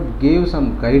Supreme Court gave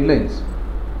some guidelines,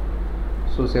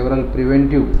 so several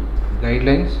preventive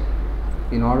guidelines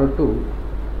in order to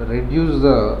reduce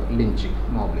the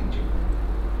mob lynching.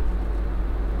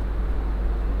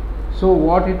 So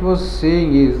what it was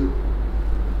saying is,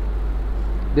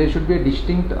 there should be a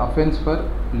distinct offence for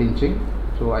lynching.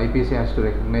 So IPC has to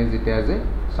recognize it as a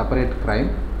separate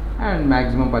crime, and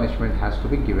maximum punishment has to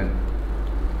be given.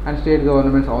 And state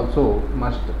governments also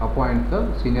must appoint the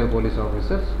senior police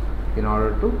officers in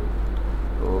order to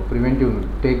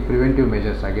take preventive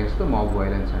measures against the mob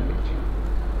violence and lynching.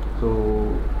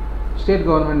 So state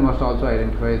government must also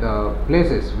identify the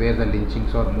places where the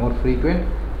lynchings are more frequent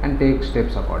and take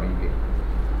steps accordingly.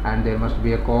 And there must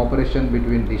be a cooperation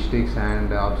between districts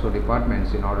and also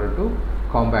departments in order to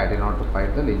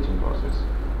fight the lynching process.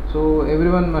 So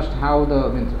everyone must have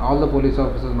all the police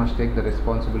officers must take the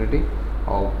responsibility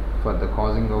for the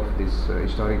causing of this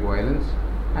historic violence,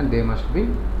 and they must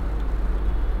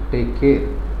take care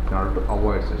in order to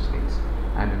avoid such things.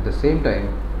 And at the same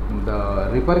time, the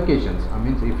repercussions,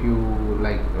 if you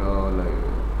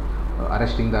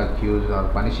arresting the accused or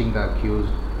punishing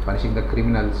the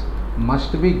criminals,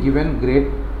 must be given great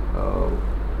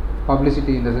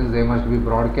publicity, in the sense they must be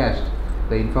broadcast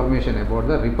the information about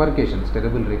the repercussions,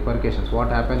 terrible repercussions. What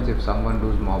happens if someone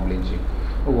does mob lynching?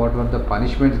 What were the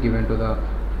punishments given to the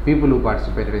people who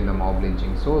participated in the mob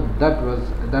lynching? So that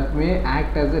may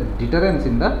act as a deterrence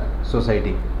in the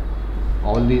society.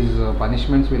 All these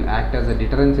punishments will act as a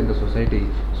deterrence in the society.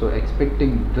 So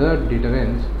expecting the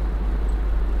deterrence,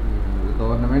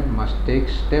 government must take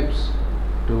steps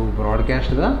to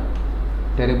broadcast the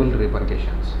terrible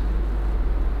repercussions.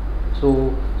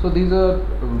 So these are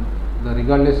the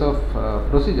regardless of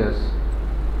procedures.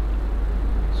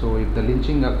 So if the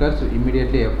lynching occurs,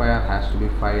 immediately FIR has to be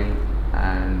filed,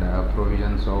 and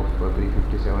provisions of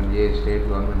 357A, state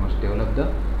government must develop the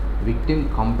victim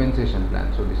compensation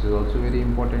plan. So this is also very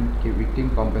important, victim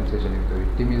compensation. If the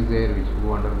victim is there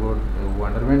who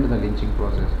underwent the lynching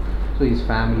process, so his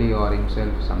family or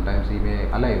himself, sometimes he may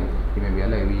be alive,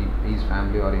 his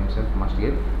family or himself must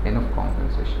get enough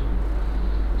compensation.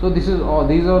 So these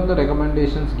are the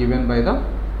recommendations given by the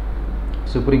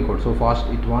Supreme Court. So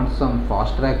it wants some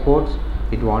fast track courts,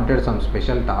 it wanted some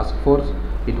special task force,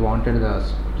 it wanted the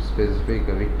specific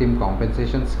victim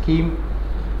compensation scheme,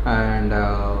 and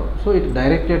so it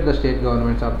directed the state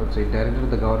governments, it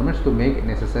directed the governments to make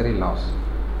necessary laws.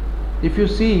 If you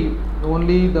see,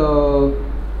 only the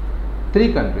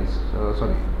three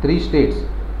states,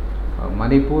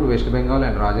 Manipur, West Bengal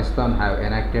and Rajasthan, have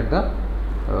enacted the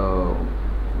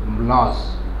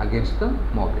laws against the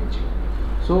mob lynching.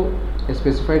 So a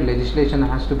specified legislation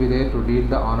has to be there to deal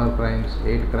the honor crimes,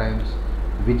 hate crimes,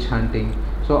 witch hunting.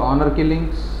 So honor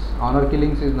killings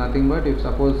is nothing but, if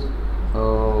suppose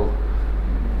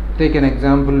take an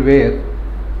example where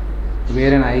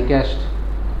an high caste,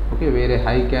 where a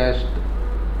high caste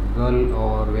girl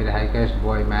or where a high caste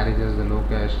boy marries the low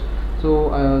caste.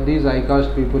 So these high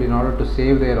caste people, in order to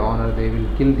save their honor, they will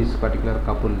kill this particular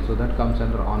couple. So that comes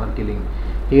under honor killing.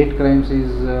 Hate crimes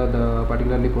is the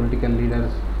particularly political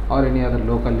leaders or any other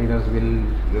local leaders will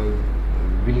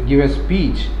give a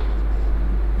speech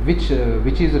which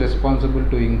is responsible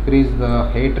to increase the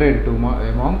hatred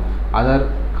among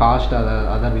other caste,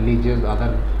 other religious,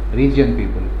 other region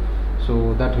people.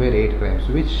 So that were hate crimes.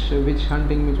 Witch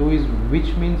hunting means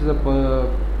which means the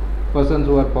persons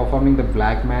who are performing the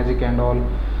black magic and all.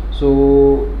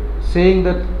 So saying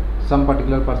that some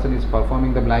particular person is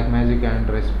performing the black magic and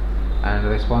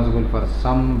responsible for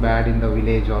some bad in the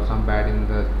village or some bad in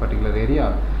the particular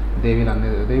area, they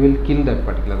will kill that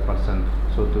particular person.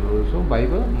 So by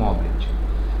the mob lynching.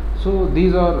 So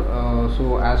these are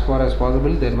so as far as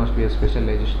possible, there must be a special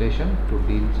legislation to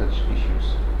deal such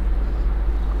issues.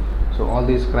 So all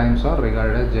these crimes are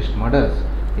regarded as just murders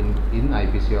in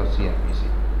IPC or CRPC.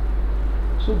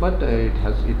 So but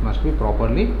it must be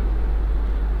properly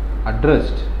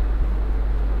addressed.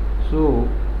 So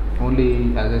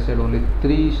only, as I said, only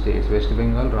 3 states, West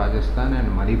Bengal, Rajasthan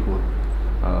and Manipur,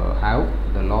 have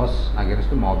the laws against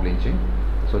the mob lynching.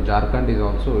 So Jharkhand is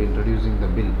also introducing the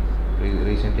bill.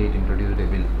 Recently it introduced a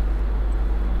bill.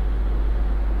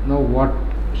 Now what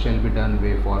shall be done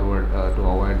way forward to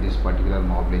avoid this particular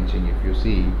mob lynching? If you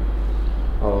see,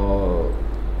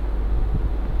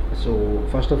 so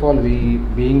first of all, we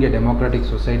being a democratic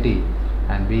society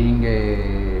and being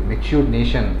a matured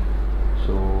nation,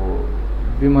 so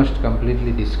we must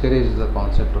completely discourage the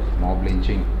concept of mob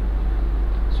lynching.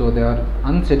 So there are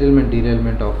unsettlement,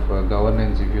 derailment of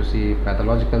governance. If you see,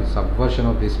 pathological subversion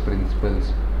of these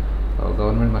principles,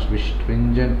 government must be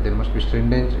stringent. There must be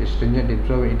stringent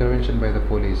intervention by the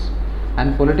police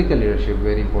and political leadership.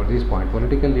 Very important this point.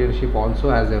 Political leadership also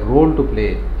has a role to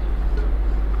play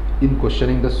in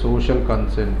questioning the social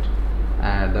consent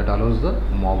that allows the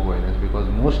mob violence, because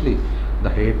mostly the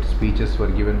hate speeches were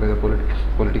given by the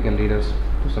political leaders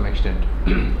to some extent.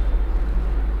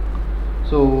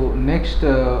 So next,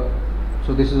 so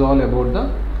this is all about the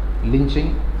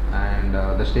lynching and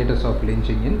the status of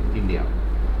lynching in India.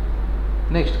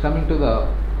 Next, coming to the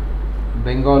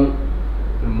Bengal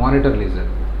monitor lizard.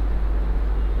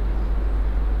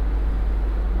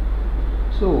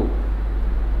 So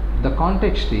the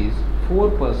context is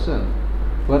 4 persons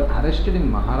were arrested in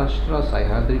Maharashtra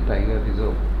Sahyadri Tiger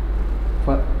Reserve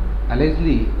for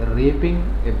allegedly raping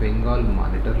a Bengal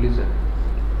monitor lizard.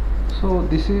 So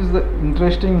this is the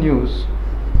interesting news.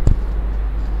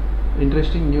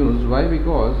 Why?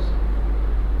 Because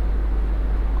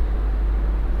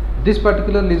this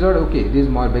particular lizard, this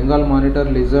Bengal monitor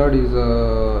lizard is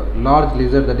a large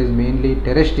lizard that is mainly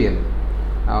terrestrial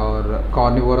or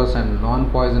carnivorous and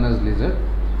non-poisonous lizard.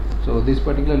 So this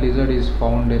particular lizard is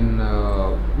found in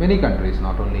many countries,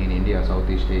 not only in India,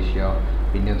 Southeast Asia,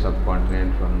 Indian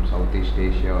subcontinent, from Southeast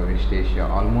Asia, West Asia,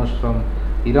 almost from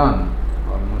Iran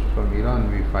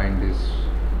we find this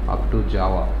up to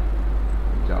Java,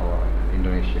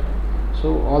 Indonesia.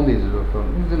 So all these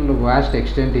from the vast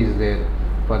extent is there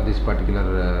for this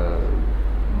particular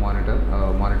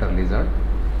monitor lizard,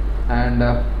 and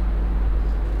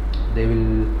they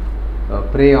will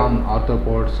prey on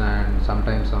arthropods and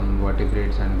sometimes some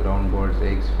vertebrates and ground birds,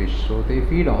 eggs, fish. So they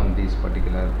feed on these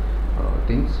particular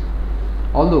things.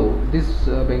 Although this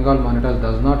Bengal monitor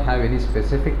does not have any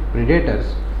specific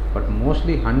predators, but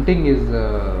mostly hunting is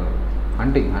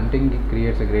hunting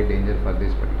creates a great danger for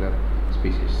this particular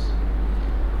species.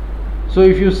 So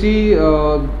if you see,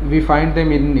 we find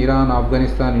them in Iran,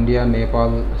 Afghanistan, India,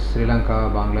 Nepal, Sri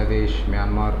Lanka, Bangladesh,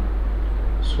 Myanmar.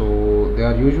 So they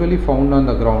are usually found on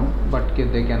the ground, but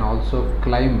they can also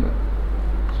climb.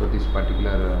 So this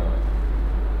particular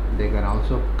they can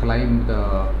also climb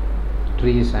the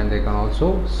trees, and they can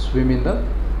also swim in the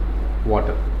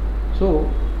water. So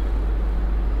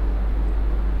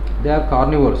they are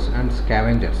carnivores and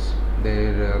scavengers.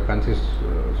 They consist,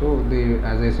 so they,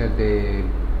 as I said, they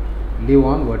live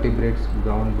on vertebrates,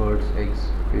 ground birds,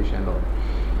 eggs, fish and all.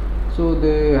 So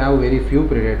they have very few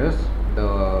predators.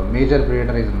 The major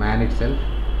predator is man itself.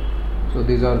 So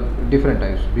these are different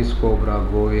types: bis cobra,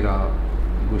 goira,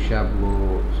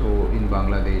 gushab-go, so in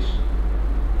Bangladesh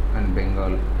and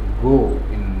Bengal, go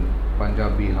in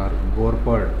Punjab, Bihar,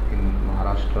 gorpad in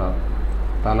Maharashtra,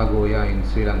 talagoya in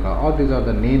Sri Lanka. All these are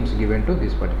the names given to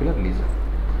this particular lizard.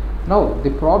 Now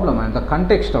the problem and the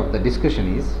context of the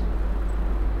discussion is,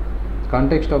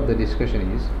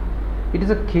 it is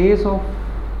a case of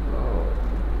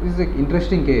this is an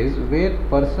interesting case where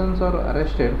persons are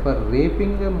arrested for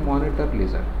raping a monitor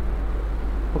lizard.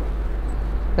 Okay.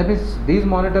 That means these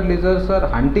monitor lizards are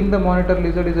hunting the monitor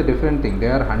lizard is a different thing.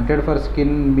 They are hunted for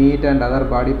skin, meat and other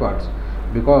body parts,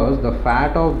 because the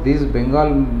fat of these Bengal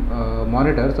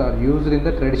monitors are used in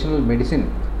the traditional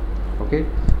medicine. Okay,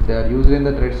 they are used in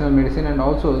the traditional medicine, and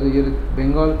also the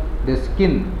Bengal, the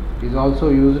skin is also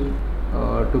used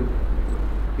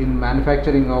in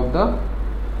manufacturing of the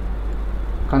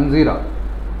kanzira,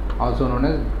 also known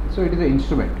as, so it is an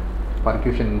instrument,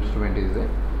 percussion instrument is there.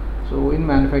 So in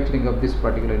manufacturing of this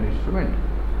particular instrument,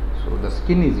 so the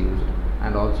skin is used,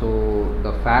 and also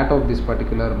the fat of this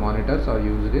particular monitors are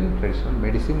used in traditional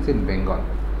medicines in Bengal.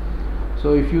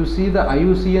 So if you see the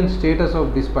IUCN status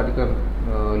of this particular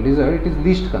lizard, it is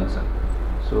least concern.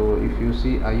 So if you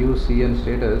see IUCN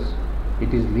status,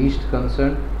 it is least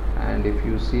concern, and if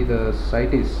you see the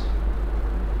CITES,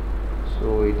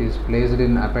 so it is placed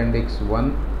in Appendix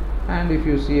 1, and if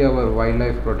you see our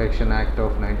Wildlife Protection Act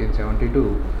of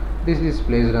 1972, this is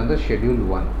placed on the Schedule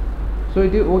 1. So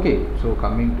it is okay. So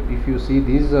coming to, if you see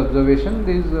these observation,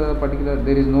 these particular,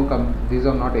 there is no these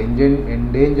are not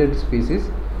endangered species,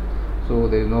 so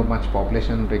there is no much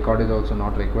population record is also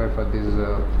not required for this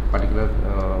particular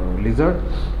lizard.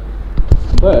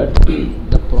 But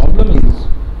the problem is,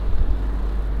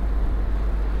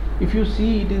 if you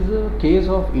see, it is a case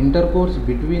of intercourse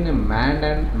between a man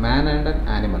and an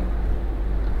animal.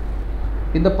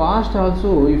 In the past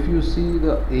also, if you see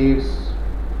the AIDS,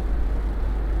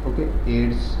 okay,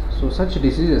 AIDS, so such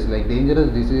diseases like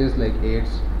dangerous diseases like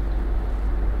AIDS,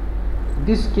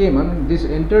 this came and this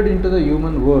entered into the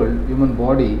human world, human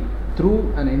body,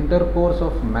 through an intercourse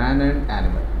of man and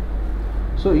animal.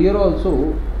 So here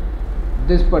also,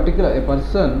 this particular a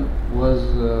person was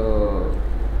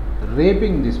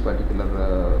raping this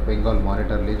particular Bengal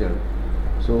monitor lizard.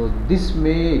 So this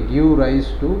may give rise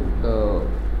to the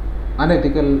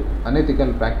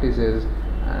unethical practices,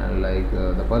 and like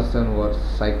the person who are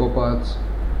psychopaths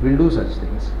will do such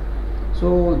things.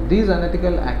 So these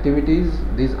unethical activities,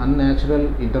 these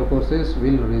unnatural intercourses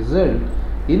will result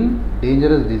in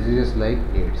dangerous diseases like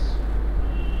AIDS.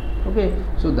 Okay,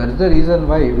 so that is the reason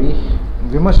why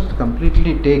we must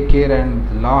completely take care,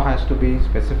 and law has to be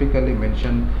specifically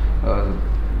mentioned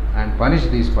and punish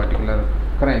these particular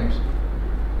crimes,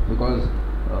 because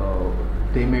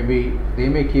they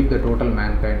may keep the total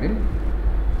mankind in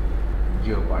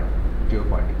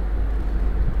jeopardy.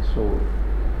 So,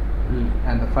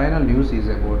 and the final news is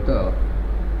about the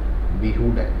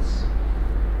Bihu dance.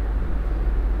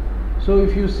 So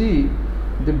if you see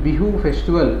the Bihu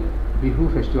festival,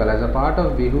 as a part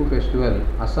of Bihu festival,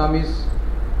 Assamese,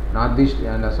 Northeast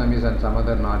and some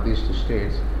other Northeast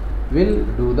states will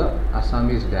do the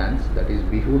Assamese dance, that is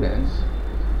Bihu dance.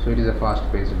 So it is a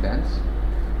fast-paced dance.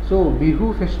 So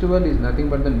Bihu festival is nothing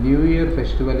but the New Year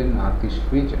festival in Northeast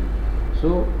region.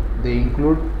 So they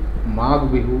include Magh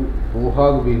Bihu,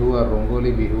 Bohag Bihu or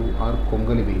Rongoli Bihu or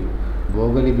Kongali Bihu,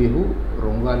 Bogali Bihu,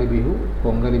 Rongali Bihu,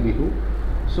 Kongali Bihu.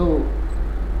 So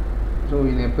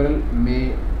in April,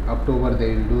 May, October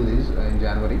they will do this in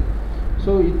January.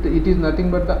 So it is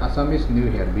nothing but the Assamese New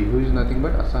Year. Bihu is nothing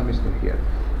but Assamese New Year.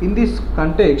 In this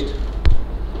context,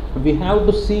 we have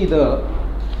to see the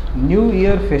New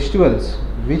Year festivals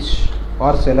which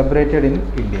are celebrated in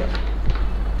India.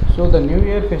 So the New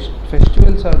Year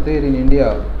festivals are there in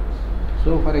India.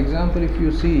 So for example, if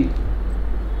you see,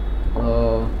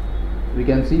 we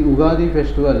can see Ugadi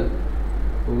festival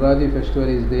Ugadi festival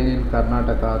is there in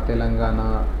Karnataka,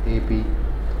 Telangana, AP,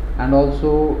 and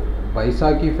also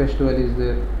Baisakhi festival is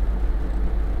there.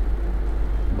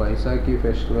 Baisakhi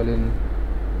festival in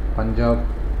Punjab,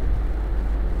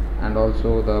 and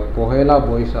also the Pohela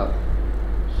Boishakh.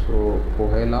 So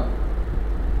Pohela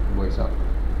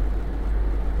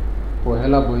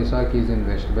Boishakh is in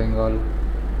West Bengal.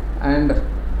 And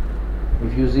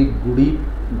if you see Gudi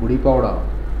Padwa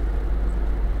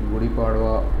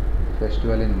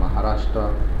festival in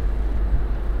Maharashtra,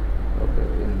 okay,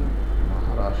 in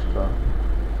Maharashtra,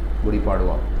 Gudi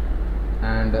Padwa,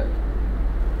 and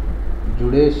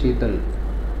Jude Sheetal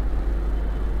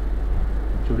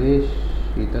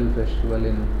festival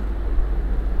in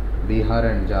Bihar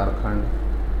and Jharkhand,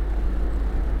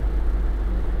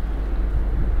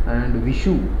 and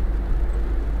Vishu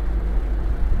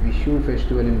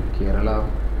festival in Kerala.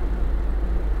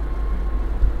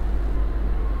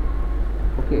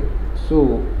 Okay,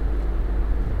 so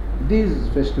these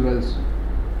festivals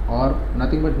are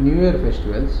nothing but New Year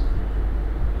festivals,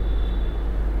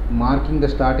 marking the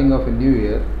starting of a new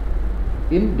year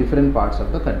in different parts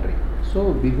of the country.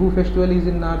 So Bihu festival is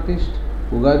in Northeast,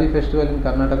 Ugadi festival in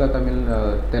Karnataka,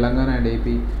 Telangana and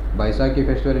AP, Baisakhi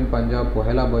festival in Punjab,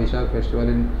 Pohela Boishakh festival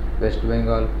in West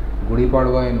Bengal, Gudi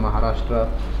Padwa in Maharashtra,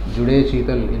 Jude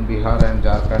Sheetal in Bihar and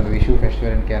Jharkhand, Vishu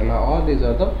festival in Kerala. All these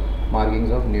are the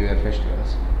markings of New Year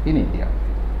festivals in India.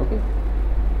 Okay,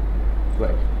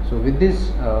 right. So with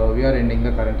this we are ending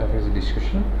the current affairs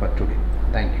discussion for today.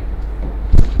 Thank you.